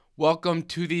Welcome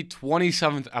to the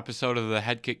 27th episode of the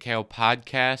Head Kick KO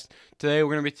podcast. Today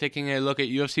we're going to be taking a look at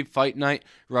UFC Fight Night,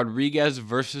 Rodriguez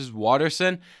versus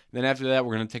Waterson. Then after that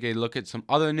we're going to take a look at some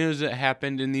other news that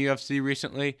happened in the UFC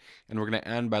recently. And we're going to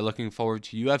end by looking forward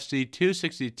to UFC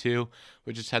 262,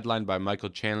 which is headlined by Michael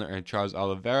Chandler and Charles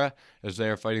Oliveira as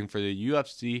they are fighting for the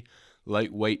UFC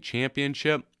Lightweight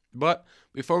Championship. But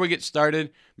before we get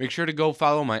started, make sure to go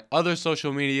follow my other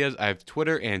social medias. I have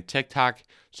Twitter and TikTok.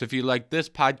 So if you like this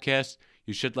podcast,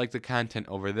 you should like the content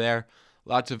over there.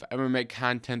 Lots of MMA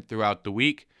content throughout the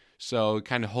week. So it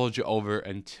kind of holds you over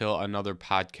until another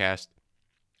podcast.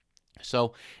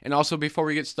 And also before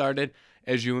we get started,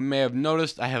 as you may have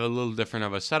noticed, I have a little different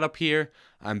of a setup here.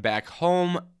 I'm back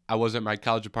home. I was at my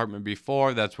college apartment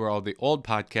before. That's where all the old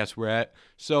podcasts were at.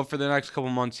 So for the next couple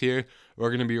months here, we're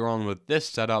going to be rolling with this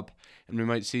setup. And we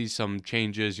might see some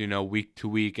changes, week to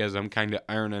week as I'm kind of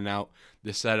ironing out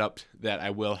the setup that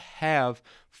I will have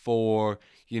for,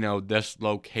 this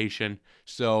location.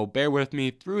 So bear with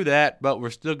me through that. But we're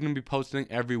still going to be posting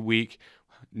every week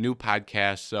new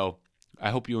podcasts. So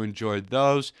I hope you enjoyed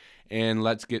those. And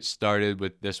let's get started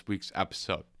with this week's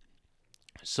episode.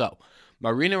 So,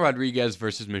 Marina Rodriguez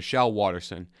versus Michelle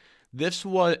Waterson. This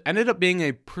ended up being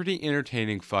a pretty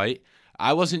entertaining fight.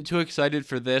 I wasn't too excited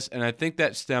for this, and I think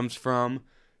that stems from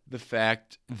the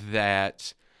fact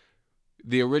that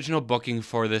the original booking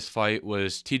for this fight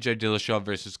was TJ Dillashaw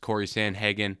versus Corey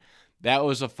Sandhagen. That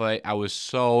was a fight I was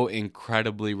so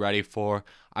incredibly ready for.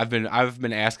 I've been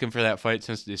asking for that fight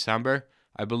since December,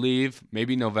 I believe,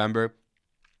 maybe November.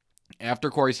 After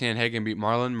Corey Sandhagen beat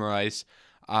Marlon Moraes,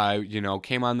 I,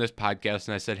 came on this podcast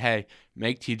and I said, hey,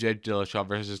 make TJ Dillashaw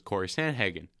versus Corey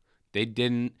Sandhagen. They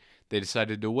didn't. They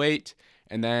decided to wait.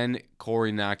 And then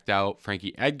Corey knocked out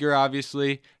Frankie Edgar,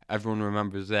 obviously. Everyone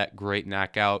remembers that great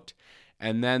knockout.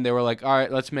 And then they were like, all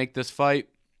right, let's make this fight.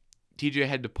 TJ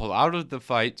had to pull out of the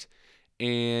fight.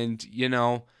 And,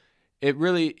 it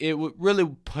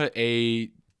really put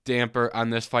a damper on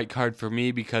this fight card for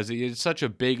me because it's such a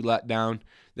big letdown.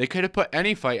 They could have put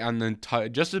any fight on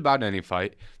just about any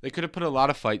fight. They could have put a lot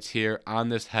of fights here on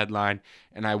this headline,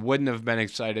 and I wouldn't have been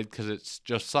excited because it's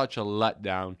just such a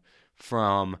letdown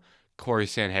from Corey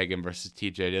Sandhagen versus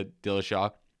TJ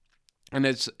Dillashaw. And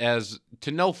it's as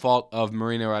to no fault of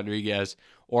Marina Rodriguez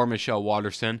or Michelle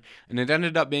Waterson, and it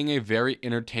ended up being a very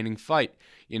entertaining fight.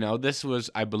 This was,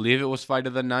 I believe it was fight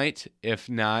of the night. If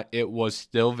not, it was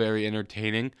still very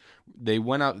entertaining. They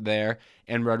went out there,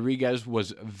 and Rodriguez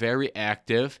was very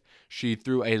active. She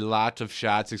threw a lot of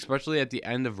shots, especially at the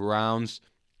end of rounds.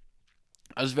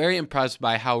 I was very impressed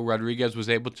by how Rodriguez was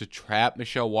able to trap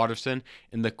Michelle Waterson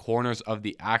in the corners of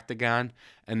the octagon.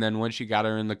 And then when she got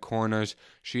her in the corners,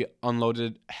 she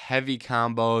unloaded heavy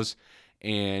combos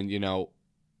and,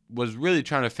 was really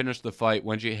trying to finish the fight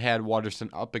when she had Waterson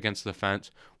up against the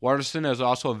fence. Waterson is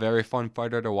also a very fun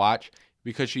fighter to watch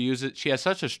because she has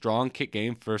such a strong kick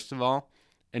game, first of all,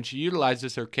 and she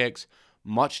utilizes her kicks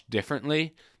much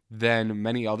differently than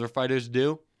many other fighters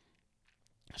do.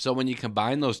 So when you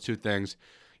combine those two things,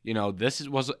 this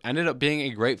ended up being a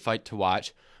great fight to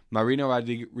watch. Marina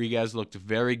Rodriguez looked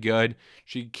very good.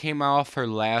 She came off her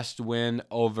last win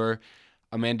over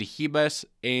Amanda Ribas,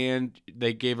 and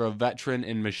they gave her a veteran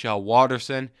in Michelle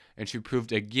Waterson, and she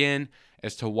proved again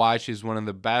as to why she's one of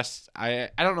the best. I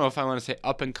don't know if I want to say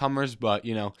up-and-comers, but,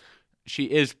 she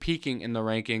is peaking in the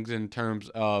rankings in terms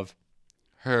of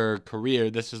her career.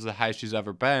 This is the highest she's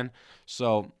ever been.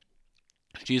 So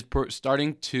she's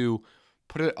starting to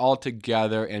put it all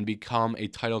together and become a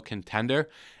title contender.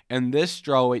 And this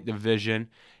strawweight division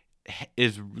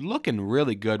is looking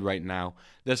really good right now.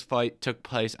 This fight took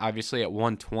place obviously at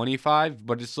 125,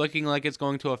 but it's looking like it's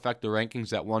going to affect the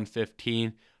rankings at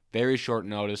 115. Very short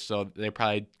notice, so they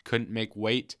probably couldn't make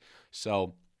weight.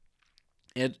 So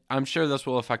I'm sure this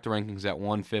will affect the rankings at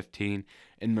 115.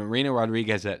 And Marina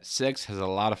Rodriguez at 6 has a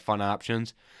lot of fun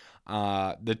options.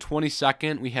 The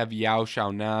 22nd, we have Yao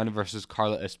Xiaonan versus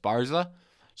Carla Esparza.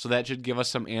 So that should give us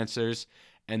some answers.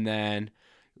 And then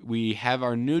we have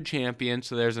our new champion.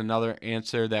 So there's another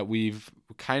answer that we've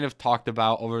kind of talked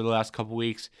about over the last couple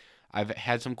weeks. I've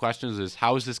had some questions is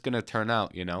how is this going to turn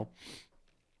out,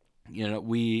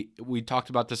 we talked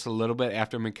about this a little bit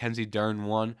after Mackenzie Dern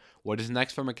won. What is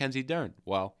next for Mackenzie Dern?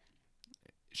 Well,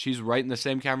 she's right in the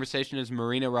same conversation as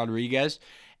Marina Rodriguez,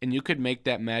 and you could make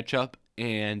that matchup,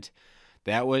 and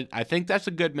I think that's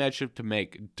a good matchup to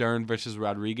make, Dern versus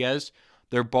Rodriguez.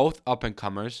 They're both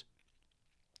up-and-comers,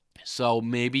 so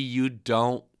maybe you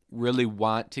don't really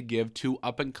want to give two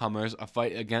up-and-comers a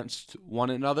fight against one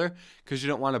another because you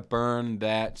don't want to burn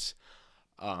that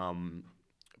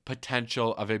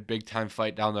potential of a big-time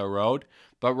fight down the road.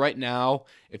 But right now,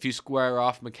 if you square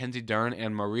off Mackenzie Dern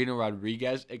and Marina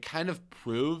Rodriguez, it kind of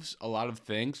proves a lot of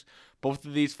things. Both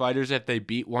of these fighters, if they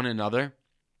beat one another,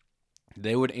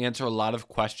 they would answer a lot of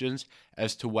questions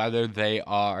as to whether they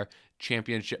are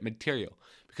championship material.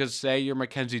 Because say you're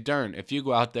Mackenzie Dern, if you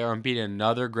go out there and beat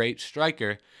another great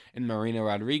striker in Marina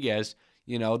Rodriguez,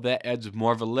 that adds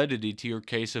more validity to your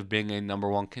case of being a number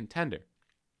one contender.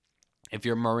 If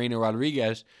you're Marina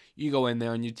Rodriguez, you go in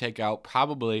there and you take out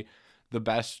probably the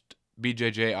best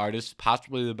BJJ artist,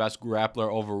 possibly the best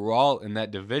grappler overall in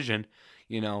that division.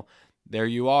 There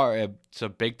you are. It's a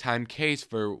big time case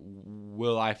for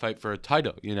will I fight for a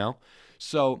title,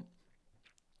 So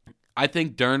I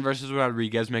think Dern versus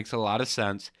Rodriguez makes a lot of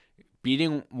sense.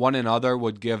 Beating one another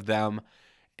would give them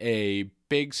a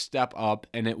big step up,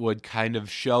 and it would kind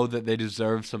of show that they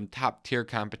deserve some top tier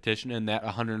competition in that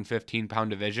 115-pound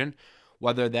division,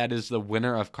 whether that is the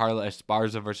winner of Carla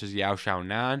Esparza versus Yao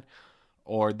Xiaonan,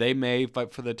 or they may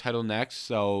fight for the title next,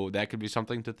 so that could be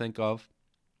something to think of.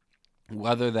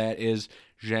 Whether that is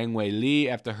Zhang Weili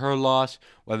after her loss,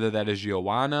 whether that is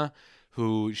Joanna,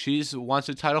 who wants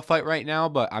a title fight right now,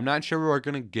 but I'm not sure we're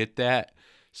going to get that.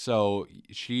 So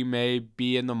she may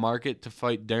be in the market to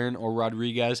fight Dern or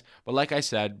Rodriguez. But like I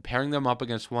said, pairing them up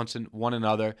against one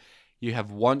another, you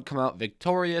have one come out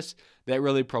victorious. That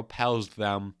really propels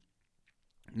them,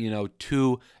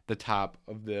 to the top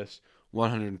of this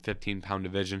 115-pound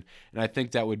division. And I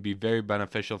think that would be very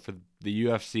beneficial for the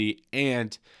UFC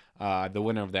and the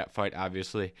winner of that fight,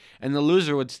 obviously. And the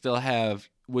loser would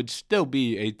still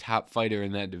be a top fighter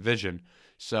in that division.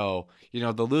 So,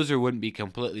 the loser wouldn't be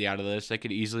completely out of this. They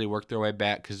could easily work their way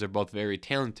back because they're both very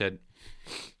talented.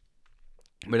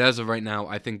 But as of right now,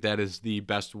 I think that is the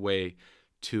best way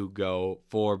to go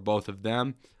for both of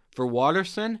them. For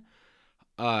Waterson,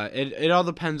 it all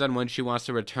depends on when she wants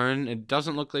to return. It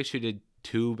doesn't look like she did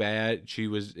too bad.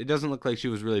 It doesn't look like she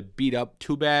was really beat up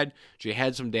too bad. She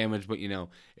had some damage, but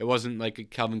it wasn't like a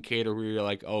Kelvin Kattar where you're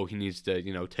like, oh, he needs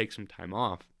to, take some time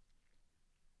off.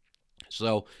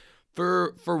 So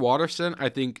for Waterson, I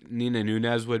think Nina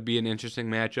Nunes would be an interesting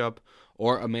matchup,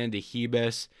 or Amanda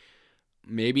Hebus.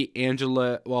 Maybe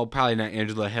probably not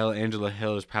Angela Hill. Angela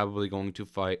Hill is probably going to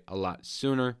fight a lot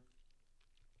sooner.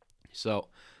 So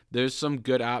there's some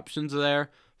good options there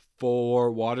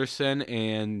for Waterson,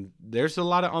 and there's a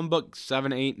lot of unbooked.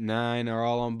 7, 8, 9 are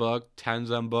all unbooked.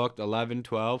 10's unbooked. 11,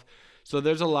 12. So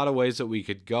there's a lot of ways that we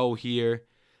could go here.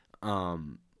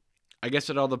 I guess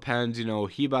it all depends.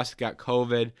 Hebus got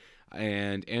COVID,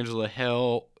 and Angela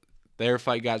Hill, their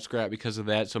fight got scrapped because of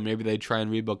that, so maybe they try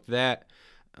and rebook that.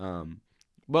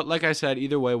 But like I said,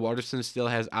 either way, Waterson still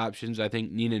has options. I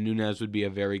think Nina Nunes would be a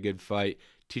very good fight.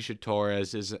 Tecia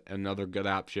Torres is another good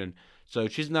option. So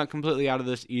she's not completely out of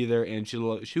this either, and she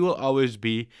will always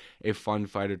be a fun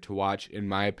fighter to watch, in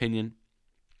my opinion.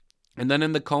 And then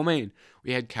in the co-main,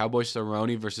 we had Cowboy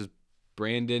Cerrone versus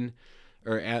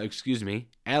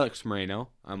Alex Moreno.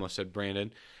 I almost said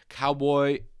Brandon.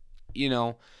 Cowboy,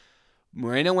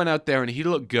 Moreno went out there and he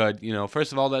looked good.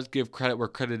 First of all, let's give credit where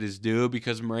credit is due,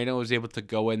 because Moreno was able to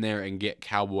go in there and get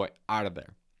Cowboy out of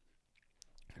there.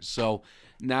 So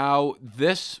now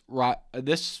this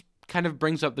kind of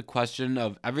brings up the question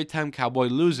of every time Cowboy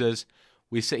loses,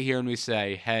 we sit here and we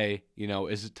say, hey,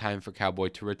 is it time for Cowboy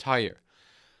to retire?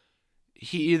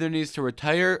 He either needs to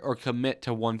retire or commit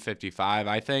to 155,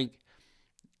 I think.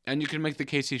 And you can make the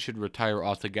case he should retire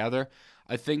altogether.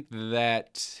 I think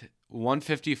that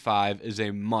 155 is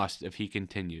a must if he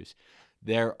continues.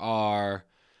 There are,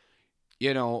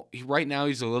 right now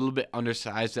he's a little bit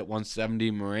undersized at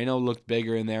 170. Moreno looked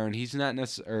bigger in there, and he's not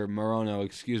necessarily, Morono,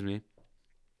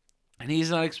 and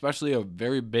he's not especially a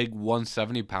very big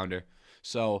 170 pounder.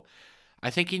 So I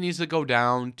think he needs to go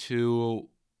down to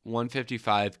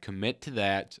 155, commit to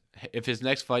that. If his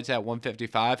next fight's at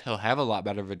 155, he'll have a lot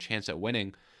better of a chance at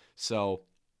winning. So,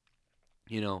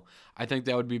 I think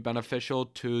that would be beneficial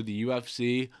to the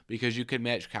UFC, because you could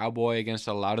match Cowboy against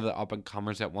a lot of the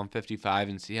up-and-comers at 155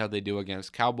 and see how they do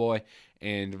against Cowboy,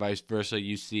 and vice versa.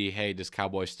 You see, hey, does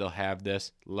Cowboy still have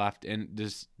this left in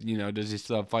this? Does he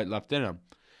still have fight left in him?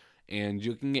 And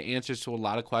you can get answers to a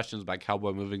lot of questions by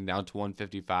Cowboy moving down to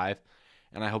 155,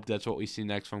 and I hope that's what we see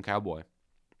next from Cowboy.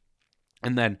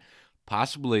 And then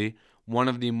possibly one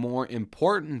of the more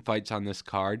important fights on this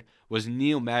card was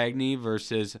Neil Magny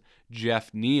versus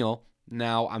Jeff Neal.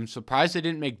 Now, I'm surprised they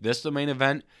didn't make this the main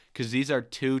event, because these are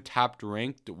two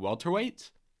top-ranked welterweights.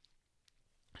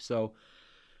 So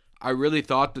I really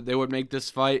thought that they would make this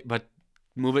fight, but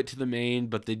move it to the main,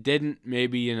 but they didn't.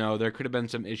 Maybe, there could have been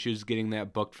some issues getting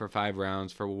that booked for 5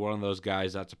 rounds for one of those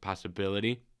guys. That's a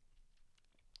possibility.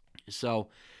 So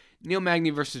Neil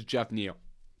Magny versus Jeff Neal.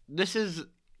 this is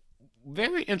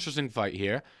very interesting fight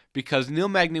here because Neil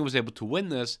Magny was able to win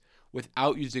this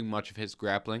without using much of his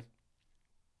grappling.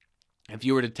 If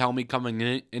you were to tell me coming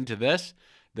into this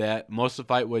that most of the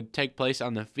fight would take place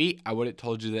on the feet, I would have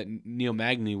told you that Neil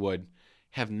Magny would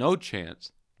have no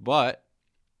chance. But,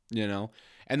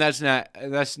 and that's not,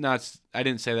 I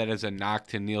didn't say that as a knock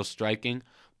to Neil's striking,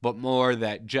 but more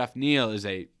that Geoff Neal is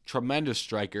a tremendous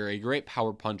striker, a great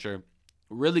power puncher,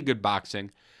 really good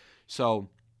boxing. So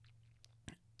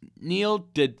Neil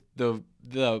did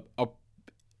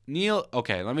Neil,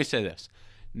 okay, let me say this.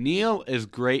 Neil is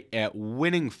great at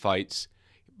winning fights.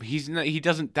 He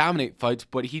doesn't dominate fights,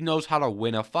 but he knows how to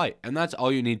win a fight, and that's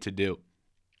all you need to do.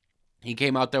 He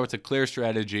came out there with a clear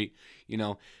strategy.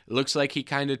 It looks like he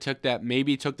kind of took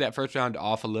that first round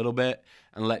off a little bit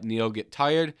and let Neil get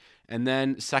tired. And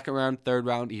then second round, third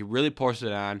round, he really pours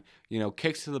it on.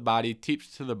 Kicks to the body,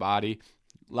 teeps to the body,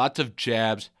 lots of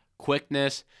jabs,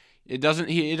 quickness. It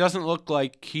doesn't look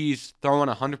like he's throwing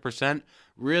 100%,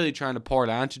 really trying to pour it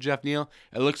on to Geoff Neal.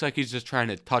 It looks like he's just trying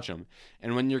to touch him.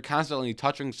 And when you're constantly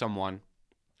touching someone,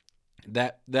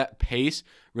 that pace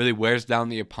really wears down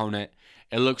the opponent.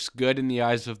 It looks good in the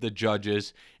eyes of the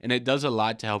judges, and it does a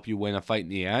lot to help you win a fight in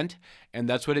the end. And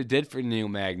that's what it did for Neil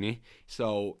Magny.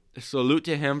 So salute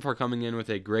to him for coming in with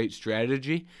a great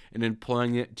strategy and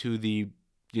employing it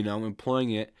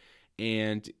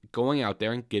and going out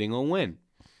there and getting a win.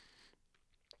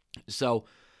 So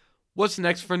what's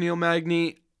next for Neil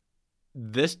Magny?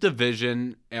 This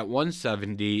division at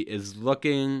 170 is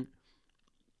looking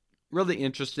really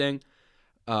interesting.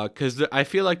 Because I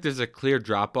feel like there's a clear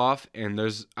drop-off, and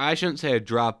I shouldn't say a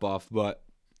drop-off, but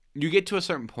you get to a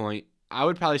certain point. I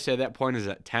would probably say that point is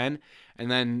at 10,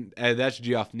 and then that's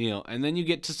Geoff Neal. And then you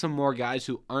get to some more guys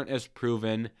who aren't as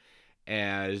proven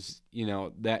as,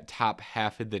 that top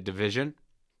half of the division.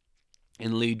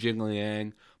 And Li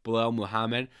Jingliang, Belal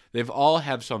Muhammad. They've all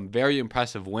have some very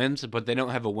impressive wins, but they don't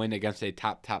have a win against a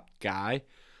top guy.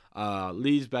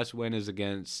 Li's best win is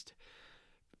against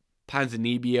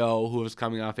Ponzinibbio, who was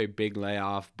coming off a big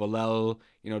layoff. Belal,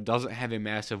 doesn't have a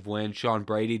massive win. Sean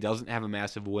Brady doesn't have a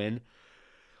massive win.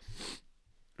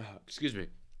 Excuse me.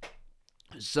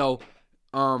 So,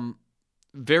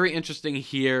 very interesting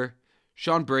here.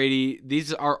 Sean Brady,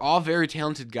 these are all very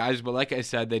talented guys, but like I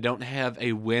said, they don't have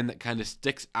a win that kind of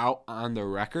sticks out on the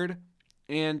record.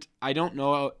 And I don't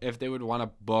know if they would want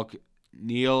to book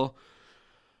Neil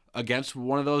against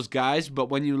one of those guys, but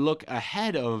when you look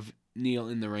ahead of Neil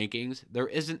in the rankings, there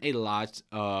isn't a lot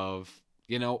of,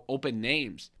 open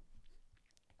names.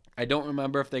 I don't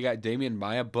remember if they got Damian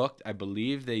Maia booked. I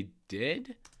believe they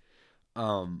did.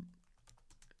 I'll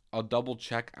double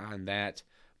check on that.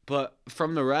 But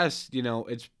from the rest,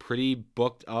 it's pretty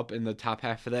booked up in the top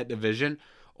half of that division.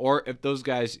 Or if those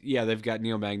guys, they've got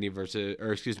Neil Magny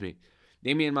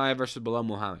Damian Maia versus Belal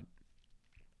Muhammad.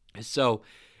 So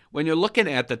when you're looking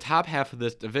at the top half of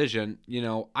this division,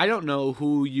 I don't know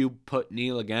who you put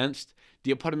Neil against. Do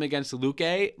you put him against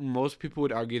Luque? Most people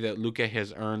would argue that Luque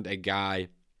has earned a guy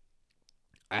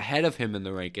ahead of him in the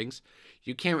rankings.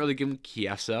 You can't really give him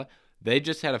Chiesa. They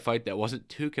just had a fight that wasn't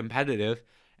too competitive.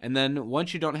 And then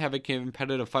once you don't have a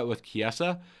competitive fight with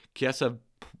Chiesa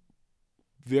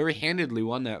very handedly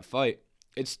won that fight.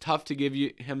 It's tough to give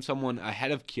him someone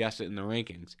ahead of Chiesa in the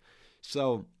rankings.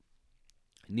 So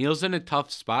Neil's in a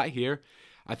tough spot here.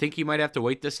 I think he might have to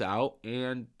wait this out.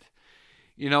 And,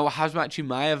 Khamzat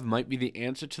Chimaev might be the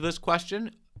answer to this question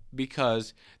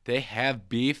because they have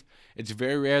beef. It's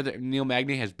very rare that Neil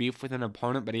Magny has beef with an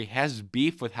opponent, but he has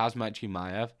beef with Khamzat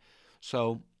Chimaev.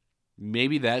 So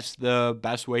maybe that's the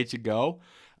best way to go.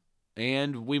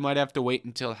 And we might have to wait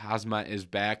until Khamzat is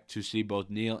back to see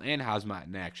both Neil and Khamzat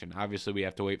in action. Obviously, we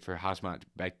have to wait for Khamzat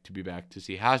to be back to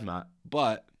see Khamzat,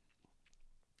 but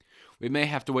we may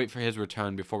have to wait for his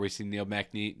return before we see Neil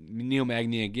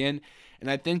Magny again. And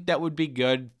I think that would be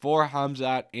good for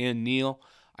Khamzat and Neil.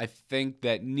 I think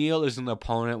that Neil is an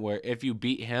opponent where if you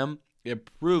beat him, it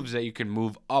proves that you can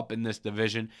move up in this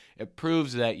division. It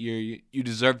proves that you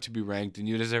deserve to be ranked and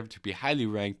you deserve to be highly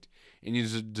ranked and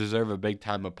you deserve a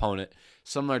big-time opponent,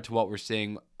 similar to what we're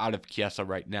seeing out of Chiesa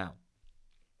right now.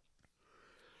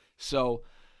 So,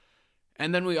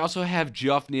 and then we also have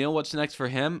Geoff Neal. What's next for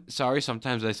him? Sorry,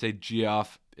 sometimes I say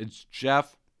Geoff. It's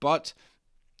Jeff, but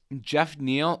Geoff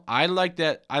Neal, I like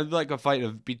that. I like a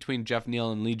fight between Geoff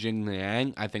Neal and Li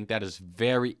Jingliang. I think that is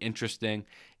very interesting,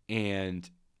 and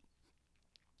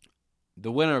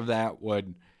the winner of that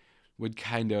would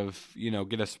kind of,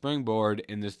 get a springboard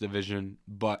in this division,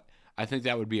 but I think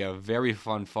that would be a very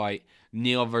fun fight.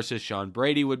 Neil versus Sean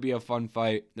Brady would be a fun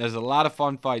fight. There's a lot of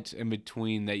fun fights in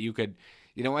between that you could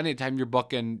anytime you're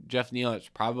booking Jeff Neal, it's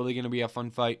probably going to be a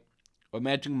fun fight. But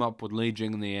matching him up with Li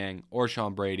Jingliang or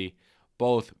Sean Brady,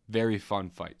 both very fun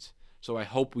fights. So I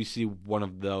hope we see one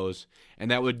of those.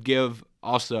 And that would give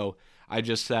also, I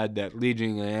just said that Li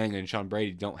Jingliang and Sean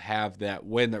Brady don't have that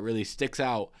win that really sticks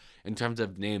out in terms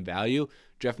of name value.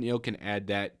 Jeff Neal can add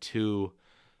that to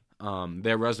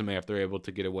their resume if they're able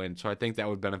to get a win. So I think that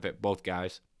would benefit both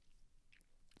guys.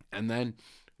 And then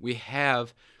we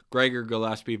have Gregor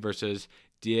Gillespie versus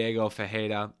Diego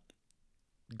Ferreira.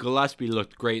 Gillespie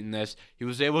looked great in this. He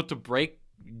was able to break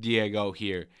Diego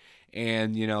here.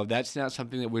 And, that's not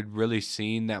something that we've really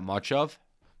seen that much of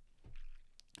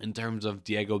in terms of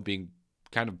Diego being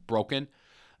kind of broken.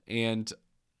 And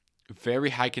very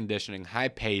high conditioning, high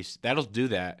pace. That'll do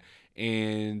that.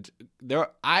 And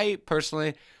I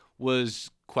personally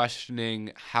was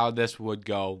questioning how this would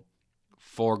go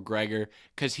for Gregor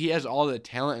because he has all the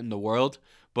talent in the world,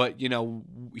 but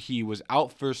he was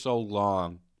out for so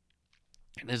long.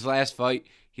 In his last fight,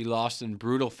 he lost in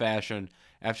brutal fashion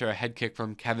after a head kick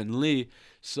from Kevin Lee.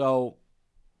 So,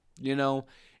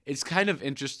 it's kind of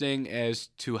interesting as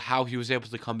to how he was able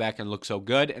to come back and look so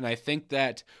good. And I think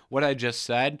that what I just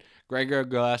said, Gregor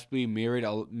Gillespie mirrored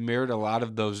a lot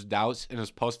of those doubts in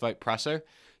his post-fight presser.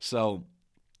 So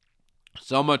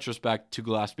much respect to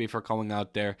Gillespie for coming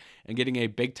out there and getting a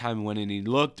big-time win, and he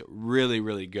looked really,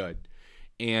 really good.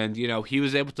 And, he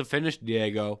was able to finish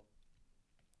Diego.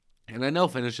 And I know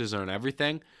finishes aren't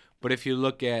everything, but if you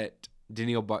look at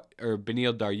Beneil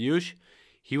Dariush,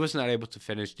 he was not able to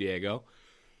finish Diego.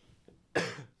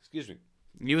 Excuse me.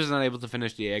 He was not able to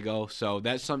finish Diego, so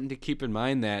that's something to keep in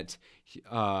mind that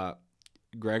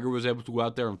Gregor was able to go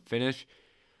out there and finish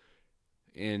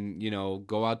and,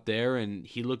 go out there, and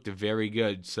he looked very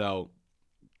good. So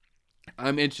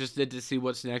I'm interested to see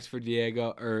what's next for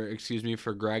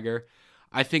for Gregor.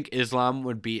 I think Islam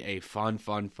would be a fun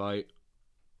fight.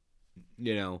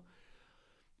 Now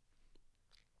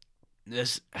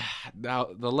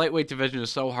the lightweight division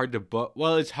is so hard to book.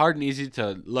 Well, it's hard and easy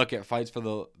to look at fights for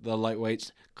the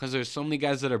lightweights because there's so many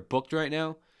guys that are booked right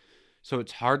now, so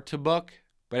it's hard to book.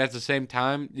 But at the same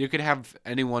time, you could have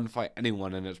anyone fight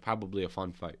anyone, and it's probably a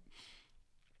fun fight.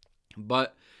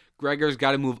 But Gregor's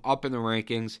got to move up in the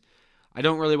rankings. I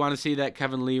don't really want to see that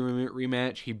Kevin Lee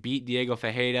rematch. He beat Diego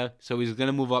Ferreira, so he's going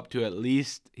to move up to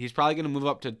he's probably going to move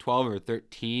up to 12 or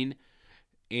 13.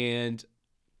 And,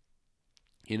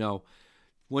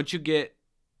 once you get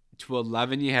to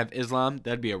 11, you have Islam.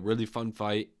 That'd be a really fun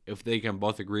fight if they can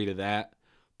both agree to that.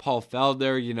 Paul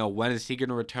Felder, when is he going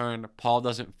to return? Paul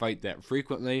doesn't fight that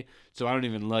frequently, so I don't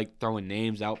even like throwing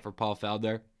names out for Paul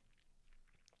Felder.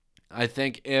 I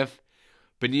think if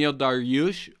Beneil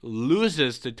Dariush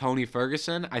loses to Tony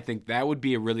Ferguson, I think that would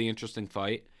be a really interesting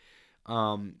fight.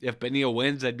 If Beneil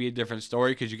wins, that'd be a different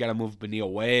story because you got to move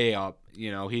Beneil way up.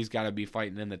 He's got to be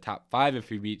fighting in the top 5 if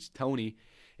he beats Tony.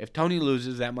 If Tony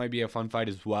loses, that might be a fun fight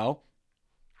as well.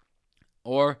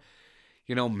 Or,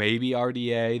 maybe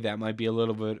RDA. That might be a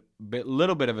little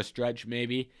bit of a stretch,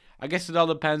 maybe. I guess it all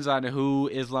depends on who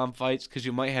Islam fights because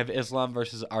you might have Islam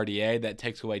versus RDA. That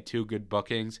takes away 2 good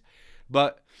bookings.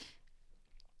 But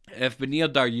if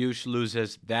Beneil Dariush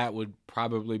loses, that would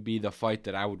probably be the fight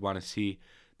that I would want to see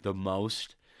the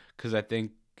most because I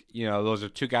think, those are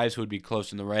 2 guys who would be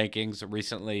close in the rankings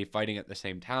recently fighting at the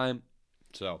same time.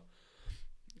 So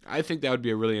I think that would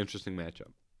be a really interesting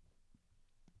matchup.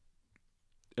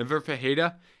 And for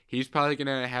Ferreira, he's probably going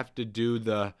to have to do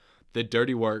the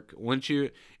dirty work.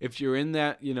 If you're in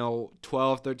that,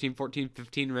 12, 13, 14,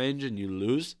 15 range and you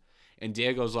lose, and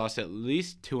Diego's lost at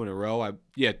least 2 in a row.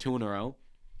 2 in a row.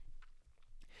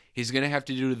 He's going to have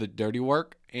to do the dirty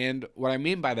work. And what I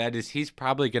mean by that is he's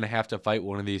probably going to have to fight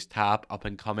one of these top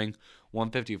up-and-coming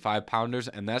 155-pounders,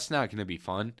 and that's not going to be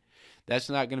fun. That's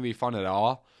not going to be fun at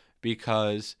all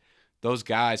because those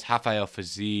guys, Rafael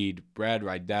Fazid, Brad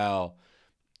Riddell,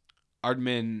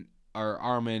 Armin,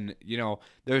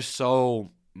 there's so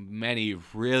many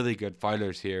really good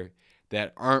fighters here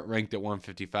that aren't ranked at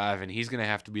 155, and he's going to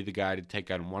have to be the guy to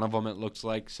take on one of them, it looks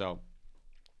like. So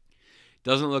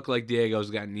doesn't look like Diego's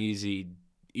got an easy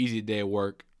day of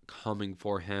work coming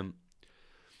for him.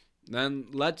 Then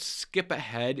let's skip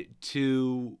ahead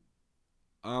to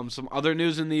some other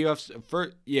news in the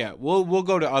UFC. We'll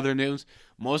go to other news.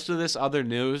 Most of this other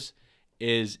news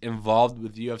is involved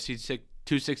with UFC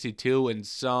 262 in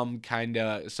some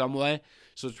way.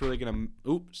 So it's really gonna.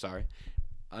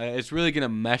 It's really gonna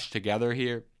mesh together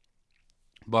here.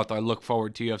 But I look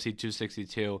forward to UFC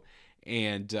 262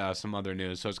 and some other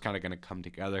news, so it's kind of gonna come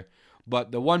together.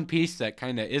 But the one piece that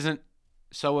kind of isn't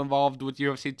so involved with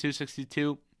UFC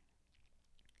 262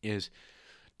 is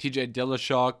TJ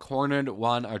Dillashaw cornered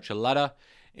Juan Archuleta,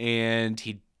 and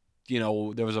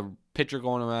there was a picture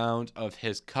going around of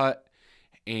his cut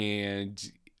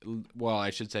and, well, I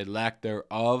should say lack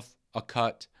thereof a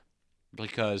cut,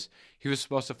 because he was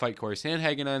supposed to fight Corey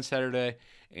Sandhagen on Saturday,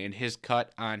 and his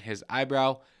cut on his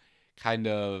eyebrow kind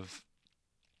of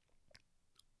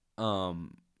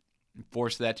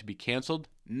forced that to be canceled.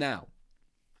 Now,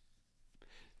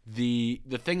 the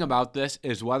thing about this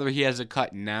is whether he has a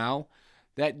cut now,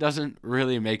 that doesn't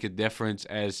really make a difference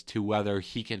as to whether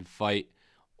he can fight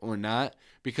or not,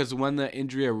 because when the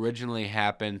injury originally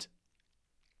happened,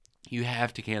 you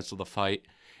have to cancel the fight.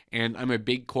 And I'm a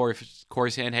big Corey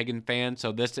Sandhagen fan,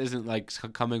 so this isn't like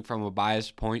coming from a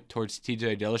biased point towards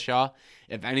TJ Dillashaw.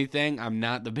 If anything, I'm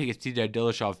not the biggest TJ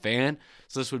Dillashaw fan,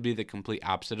 so this would be the complete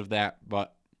opposite of that.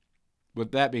 But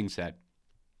with that being said,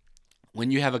 when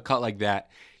you have a cut like that,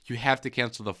 you have to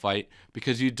cancel the fight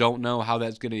because you don't know how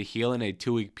that's going to heal in a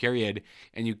 2-week period,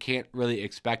 and you can't really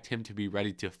expect him to be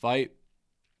ready to fight.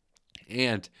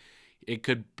 And it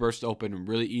could burst open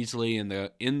really easily in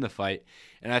the fight.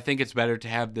 And I think it's better to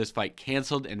have this fight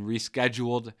canceled and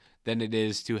rescheduled than it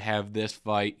is to have this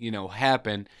fight,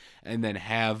 happen and then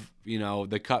have,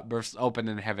 the cut burst open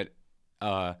and have it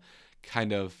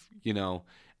kind of,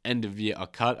 end via a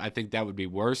cut. I think that would be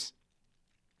worse.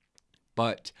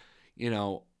 But,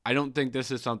 I don't think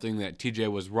this is something that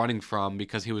TJ was running from,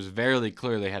 because he was very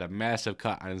clearly had a massive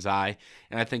cut on his eye.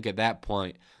 And I think at that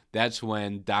point, that's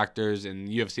when doctors and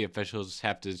UFC officials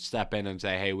have to step in and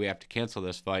say, hey, we have to cancel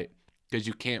this fight, because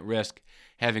you can't risk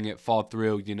having it fall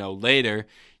through, later.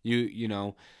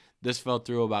 This fell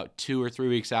through about 2 or 3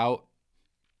 weeks out.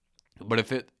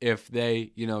 But if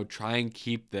they, try and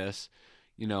keep this,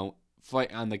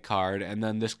 fight on the card, and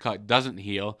then this cut doesn't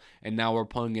heal, and now we're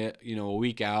pulling it, a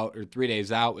week out or 3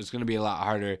 days out, it's going to be a lot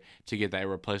harder to get that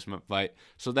replacement fight.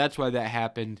 So that's why that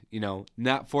happened.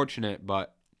 Not fortunate,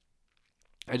 but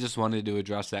I just wanted to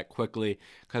address that quickly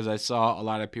because I saw a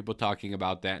lot of people talking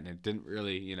about that, and it didn't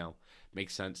really,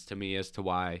 make sense to me as to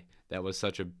why that was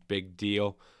such a big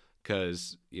deal,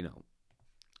 because,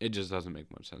 it just doesn't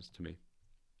make much sense to me.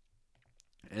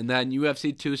 And then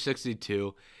UFC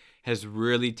 262 has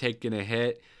really taken a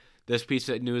hit. This piece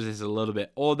of news is a little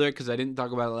bit older because I didn't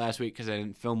talk about it last week because I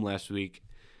didn't film last week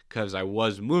because I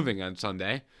was moving on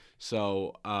Sunday.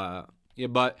 So,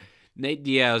 but Nate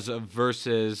Diaz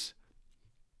versus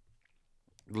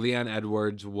Leon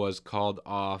Edwards was called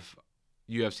off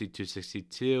UFC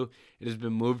 262. It has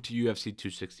been moved to UFC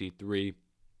 263.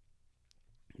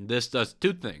 This does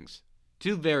two things,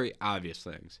 two very obvious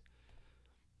things.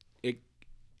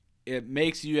 It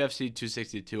makes UFC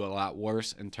 262 a lot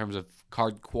worse in terms of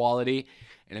card quality,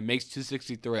 and it makes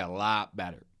 263 a lot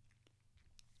better.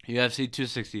 UFC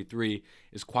 263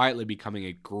 is quietly becoming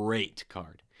a great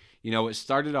card. It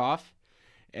started off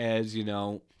as,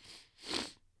 it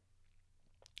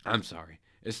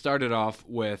started off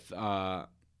with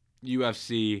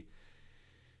UFC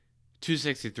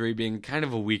 263 being kind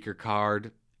of a weaker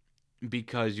card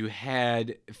because you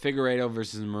had Figueiredo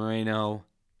versus Moreno,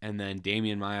 and then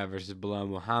Damian Maia versus Bilal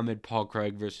Muhammad, Paul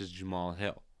Craig versus Jamal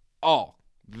Hill. All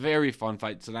very fun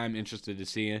fights that I'm interested to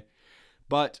see.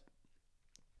 But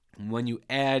when you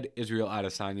add Israel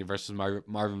Adesanya versus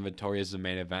Marvin Vettori as the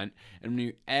main event, and when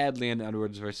you add Leon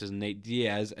Edwards versus Nate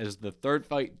Diaz as the third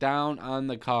fight down on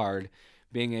the card,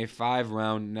 being a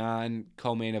 5-round,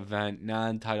 non-co-main event,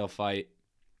 non-title fight,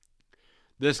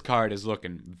 this card is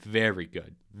looking very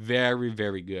good. Very,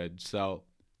 very good. So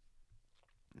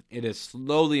it has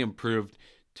slowly improved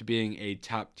to being a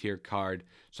top-tier card.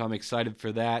 So I'm excited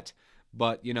for that.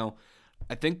 But,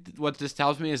 I think what this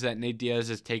tells me is that Nate Diaz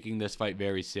is taking this fight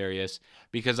very serious,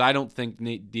 because I don't think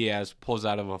Nate Diaz pulls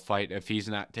out of a fight if he's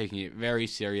not taking it very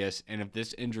serious and if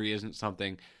this injury isn't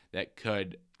something that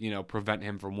could, prevent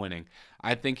him from winning.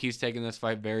 I think he's taking this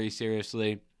fight very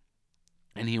seriously,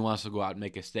 and he wants to go out and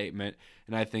make a statement,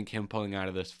 and I think him pulling out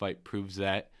of this fight proves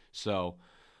that. So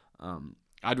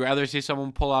I'd rather see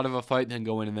someone pull out of a fight than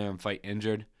go in there and fight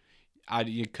injured.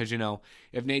 Because,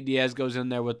 if Nate Diaz goes in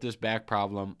there with this back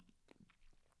problem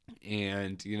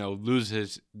and,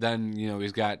 loses, then,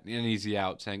 he's got an easy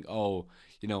out saying,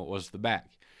 it was the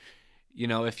back.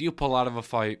 If you pull out of a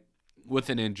fight with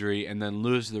an injury and then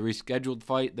lose the rescheduled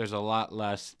fight, there's a lot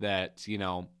less that,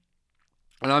 and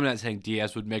I'm not saying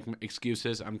Diaz would make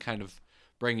excuses. I'm kind of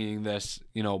bringing this,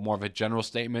 more of a general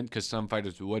statement because some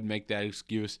fighters would make that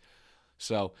excuse.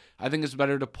 So I think it's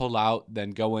better to pull out than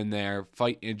go in there,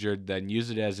 fight injured, than use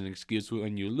it as an excuse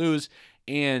when you lose.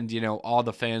 And, all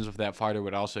the fans of that fighter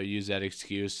would also use that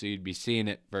excuse. So you'd be seeing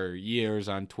it for years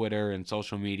on Twitter and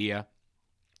social media.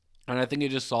 And I think it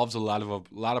just solves a lot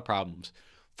of problems.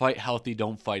 fight healthy,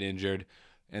 don't fight injured.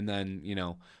 And then,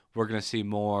 we're going to see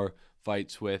more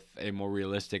fights with a more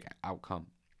realistic outcome.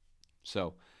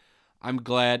 So I'm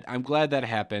glad that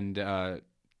happened. I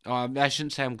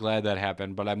shouldn't say I'm glad that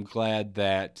happened, but I'm glad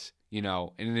that,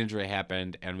 an injury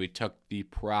happened and we took the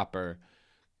proper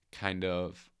kind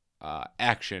of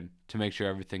action to make sure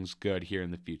everything's good here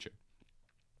in the future.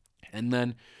 And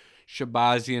then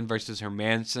Shabazian versus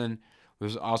Hermanson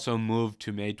was also moved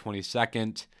to May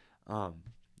 22nd.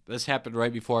 This happened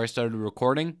right before I started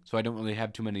recording, so I don't really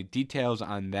have too many details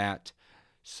on that.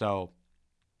 So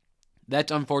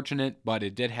that's unfortunate, but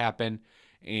it did happen.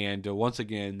 And once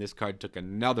again, this card took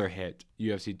another hit.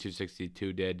 UFC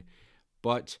 262 did.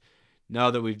 But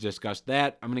now that we've discussed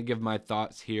that, I'm going to give my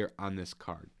thoughts here on this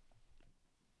card.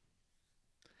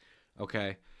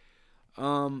 Okay.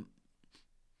 I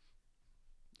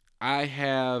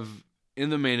have, in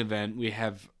the main event, we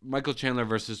have Michael Chandler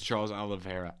versus Charles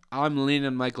Oliveira. I'm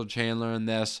leaning Michael Chandler in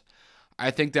this.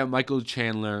 I think that Michael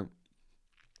Chandler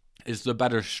is the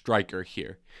better striker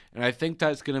here. And I think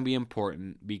that's going to be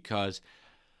important because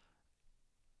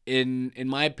in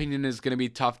my opinion, it's going to be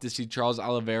tough to see Charles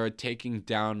Oliveira taking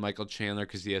down Michael Chandler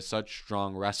because he has such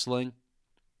strong wrestling.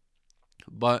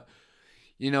 But,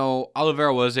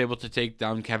 Oliveira was able to take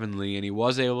down Kevin Lee, and he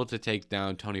was able to take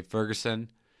down Tony Ferguson.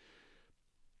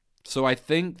 So I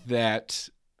think that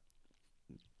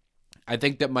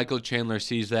Michael Chandler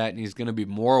sees that, and he's going to be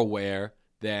more aware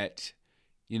that,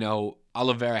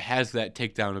 Oliveira has that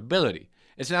takedown ability.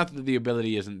 It's not that the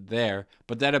ability isn't there,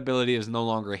 but that ability is no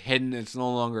longer hidden. It's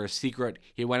no longer a secret.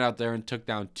 He went out there and took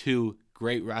down two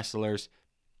great wrestlers.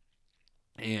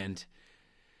 And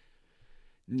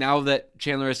now that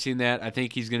Chandler has seen that, I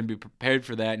think he's going to be prepared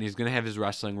for that, and he's going to have his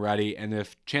wrestling ready. And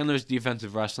if Chandler's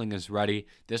defensive wrestling is ready,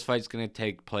 this fight's going to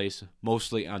take place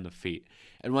mostly on the feet.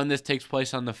 And when this takes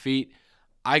place on the feet,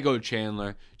 I go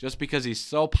Chandler just because he's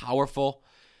so powerful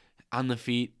on the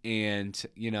feet. And,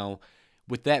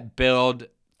 with that build,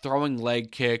 throwing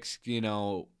leg kicks,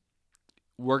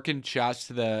 working shots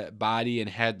to the body and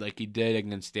head like he did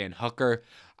against Dan Hooker,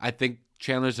 I think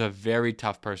Chandler's a very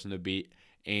tough person to beat.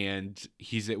 And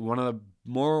he's one of the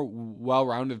more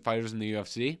well-rounded fighters in the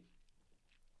UFC.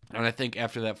 And I think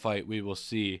after that fight, we will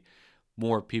see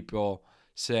more people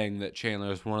saying that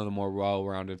Chandler is one of the more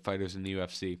well-rounded fighters in the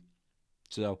UFC.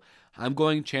 So I'm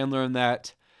going Chandler in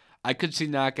that. I could see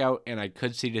knockout and I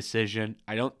could see decision.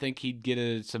 I don't think he'd get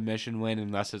a submission win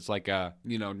unless it's like a,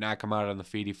 knock him out on the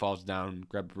feet, he falls down,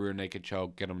 grab a rear naked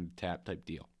choke, get him to tap type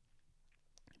deal.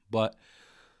 But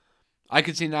I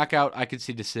could see knockout. I could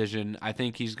see decision. I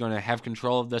think he's going to have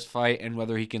control of this fight, and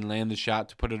whether he can land the shot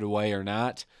to put it away or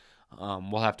not,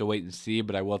 we'll have to wait and see,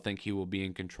 but I will think he will be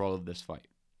in control of this fight.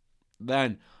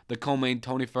 Then, the co-main,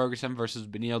 Tony Ferguson versus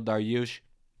Beneil Dariush.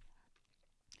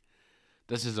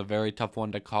 This is a very tough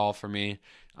one to call for me.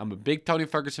 I'm a big Tony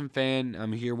Ferguson fan.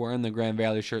 I'm here wearing the Grand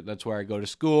Valley shirt. That's where I go to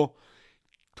school.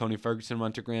 Tony Ferguson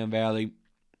went to Grand Valley.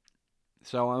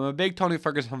 So I'm a big Tony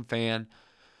Ferguson fan.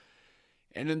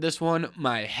 And in this one,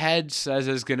 my head says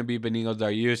it's going to be Beneil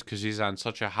Dariush because he's on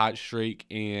such a hot streak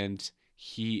and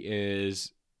he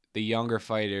is the younger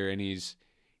fighter and he's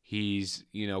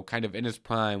kind of in his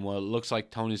prime. Well, it looks like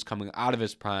Tony's coming out of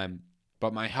his prime,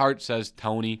 but my heart says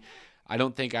Tony. I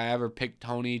don't think I ever picked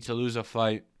Tony to lose a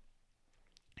fight,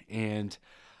 and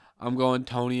I'm going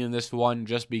Tony in this one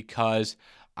just because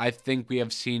I think we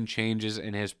have seen changes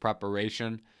in his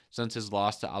preparation since his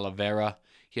loss to Oliveira.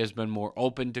 He has been more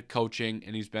open to coaching,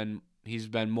 and he's been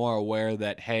more aware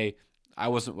that, hey, I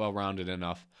wasn't well-rounded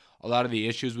enough. A lot of the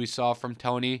issues we saw from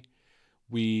Tony,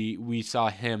 we saw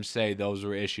him say those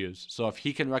were issues. So if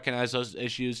he can recognize those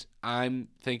issues, I'm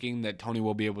thinking that Tony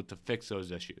will be able to fix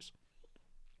those issues.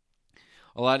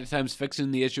 A lot of times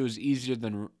fixing the issue is easier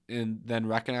than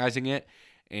recognizing it,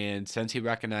 and since he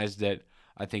recognized it,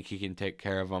 I think he can take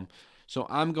care of them. So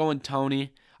I'm going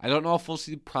Tony. I don't know if we'll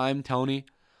see prime Tony,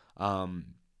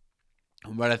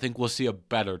 but I think we'll see a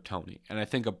better Tony. And I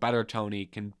think a better Tony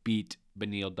can beat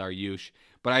Beneil Dariush.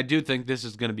 But I do think this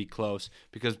is going to be close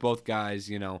because both guys,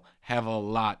 have a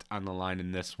lot on the line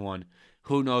in this one.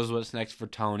 Who knows what's next for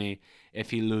Tony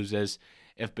if he loses.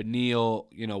 If Beneil,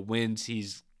 wins,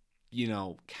 he's,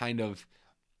 kind of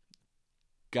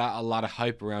got a lot of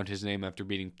hype around his name after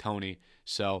beating Tony.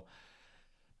 So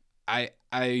I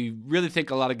really think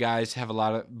both guys have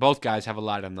a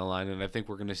lot on the line, and I think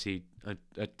we're going to see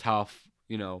a tough,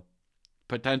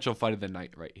 potential fight of the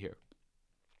night right here.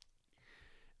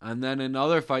 And then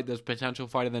another fight that's potential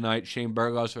fight of the night, Shane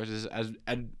Burgos versus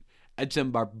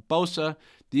Edson Barbosa.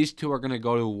 These two are going to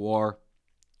go to war.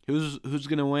 Who's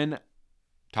going to win?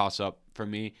 Toss up for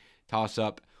me. Toss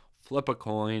up. Flip a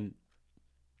coin.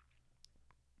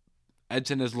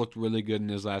 Edson has looked really good in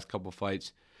his last couple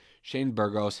fights. Shane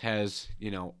Burgos has,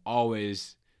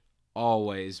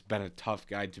 always been a tough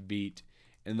guy to beat.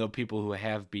 And though people who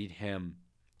have beat him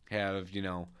have,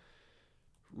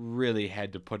 really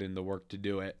had to put in the work to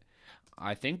do it.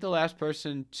 I think the last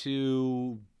person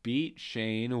to beat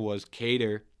Shane was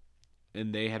Kattar,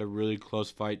 and they had a really close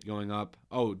fight going up.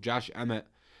 Oh, Josh Emmett.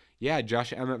 Yeah,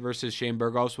 Josh Emmett versus Shane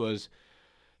Burgos was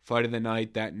fight of the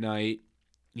night that night.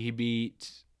 He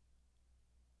beat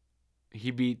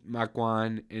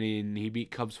Makwan, and he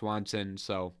beat Cub Swanson.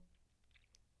 So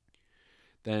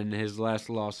then his last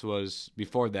loss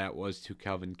before that was to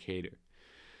Calvin Kattar.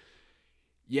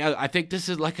 Yeah, I think this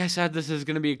is, like I said, this is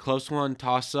going to be a close one,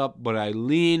 toss-up, but I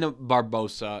lean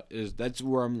Barbosa. That's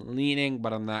where I'm leaning,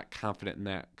 but I'm not confident in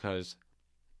that because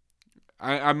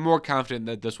I'm more confident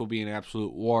that this will be an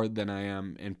absolute war than I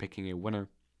am in picking a winner.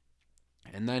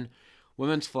 And then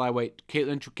women's flyweight,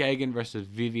 Katlyn Chookagian versus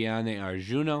Viviane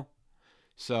Arjuna.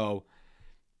 So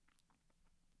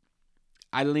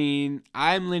I'm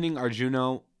leaning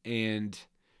Arjuna, and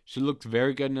she looked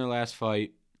very good in her last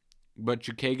fight. But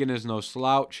Chookagian is no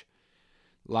slouch.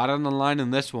 A lot on the line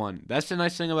in this one. That's the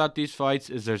nice thing about these fights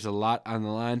is there's a lot on the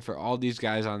line for all these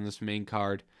guys on this main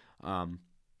card.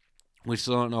 We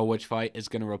still don't know which fight is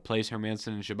going to replace Hermansson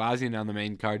and Shahbazyan on the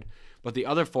main card, but the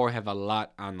other four have a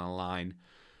lot on the line.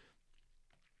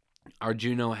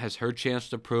 Arjuna has her chance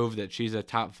to prove that she's a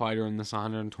top fighter in this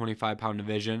 125-pound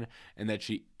division and that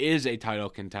she is a title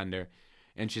contender,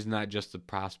 and she's not just a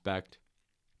prospect.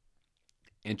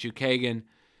 And Chookagian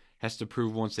has to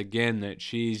prove once again that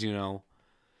she's,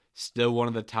 still one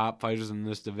of the top fighters in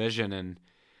this division.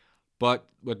 But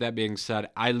with that being said,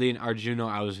 I lean Arjuna.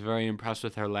 I was very impressed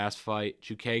with her last fight.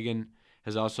 Chookagian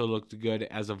has also looked good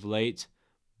as of late,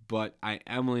 but I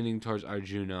am leaning towards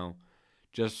Arjuna.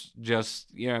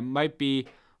 It might be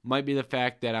the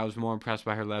fact that I was more impressed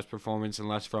by her last performance and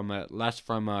less from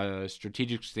a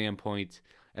strategic standpoint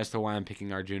as to why I'm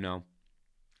picking Arjuna.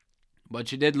 But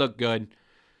she did look good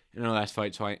in her last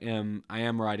fight, so I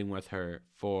am riding with her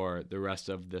for the rest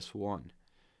of this one.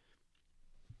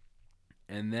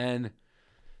 And then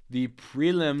the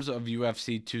prelims of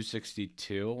UFC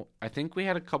 262. I think we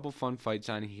had a couple fun fights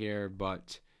on here,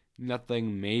 but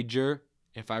nothing major,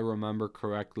 if I remember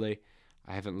correctly.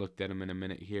 I haven't looked at them in a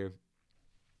minute here.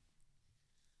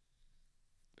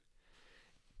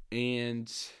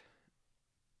 And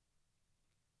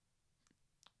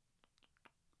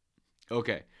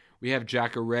okay, we have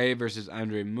Jacare versus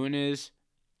Andre Muniz,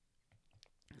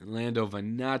 Lando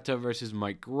Vannata versus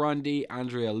Mike Grundy,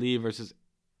 Andrea Lee versus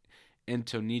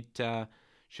Antonita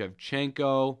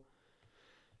Shevchenko.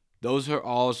 Those are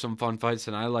all some fun fights,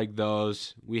 and I like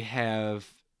those. We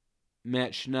have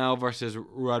Matt Schnell versus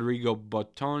Rodrigo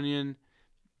Bottonian,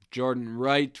 Jordan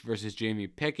Wright versus Jamie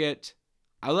Pickett.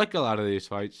 I like a lot of these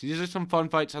fights. These are some fun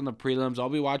fights on the prelims. I'll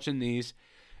be watching these.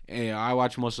 I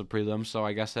watch most of the prelims, so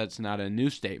I guess that's not a new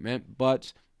statement,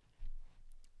 but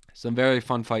some very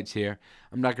fun fights here.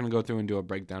 I'm not going to go through and do a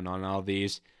breakdown on all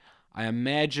these. I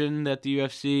imagine that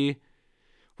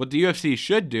what the UFC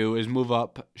should do is move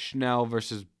up Schnell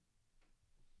versus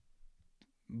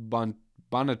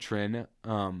Bonatrin.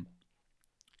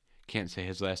 Can't say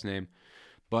his last name,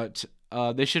 but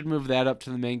they should move that up to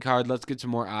the main card. Let's get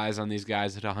some more eyes on these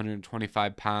guys at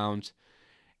 125 pounds.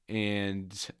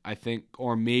 And I think,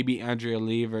 or maybe Andrea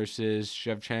Lee versus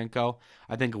Shevchenko.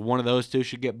 I think one of those two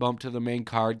should get bumped to the main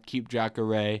card. Keep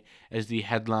Jacare as the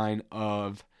headline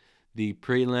of the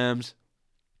prelims.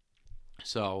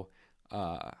 So,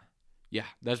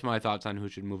 that's my thoughts on who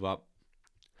should move up.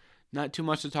 Not too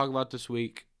much to talk about this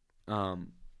week.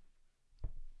 Kind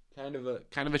of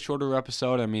a shorter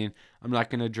episode. I mean, I'm not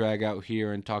gonna drag out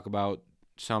here and talk about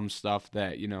some stuff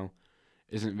that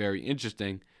isn't very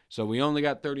interesting. So we only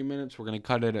got 30 minutes. We're going to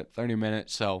cut it at 30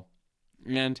 minutes.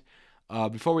 And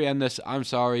before we end this, I'm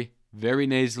sorry. Very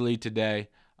nasally today.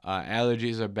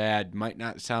 Allergies are bad. Might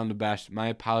not sound the best. My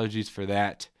apologies for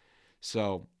that.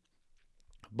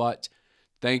 But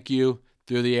thank you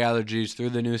through the allergies,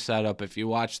 through the new setup. If you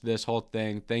watched this whole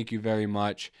thing, thank you very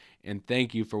much. And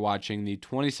thank you for watching the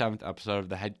 27th episode of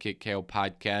the Head Kick KO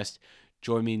podcast.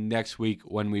 Join me next week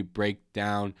when we break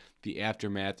down the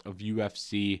aftermath of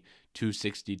UFC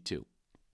 262.